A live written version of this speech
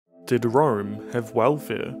Did Rome have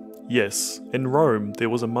welfare? Yes, in Rome there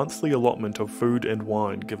was a monthly allotment of food and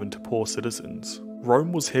wine given to poor citizens.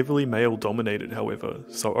 Rome was heavily male-dominated, however,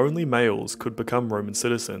 so only males could become Roman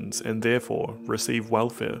citizens and therefore receive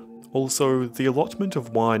welfare. Also, the allotment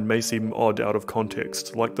of wine may seem odd out of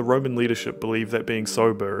context, like the Roman leadership believed that being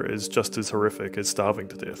sober is just as horrific as starving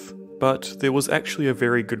to death. But there was actually a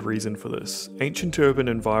very good reason for this. Ancient urban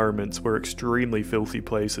environments were extremely filthy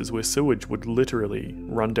places where sewage would literally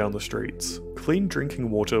run down the streets. Clean drinking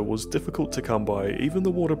water was difficult to come by, even the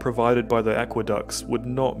water provided by the aqueducts would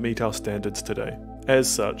not meet our standards today. As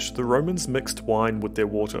such, the Romans mixed wine with their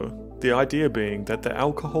water, the idea being that the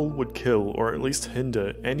alcohol would kill or at least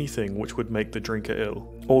hinder anything which would make the drinker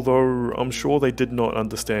ill. Although I'm sure they did not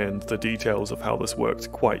understand the details of how this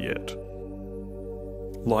worked quite yet.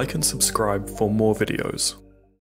 Like and subscribe for more videos.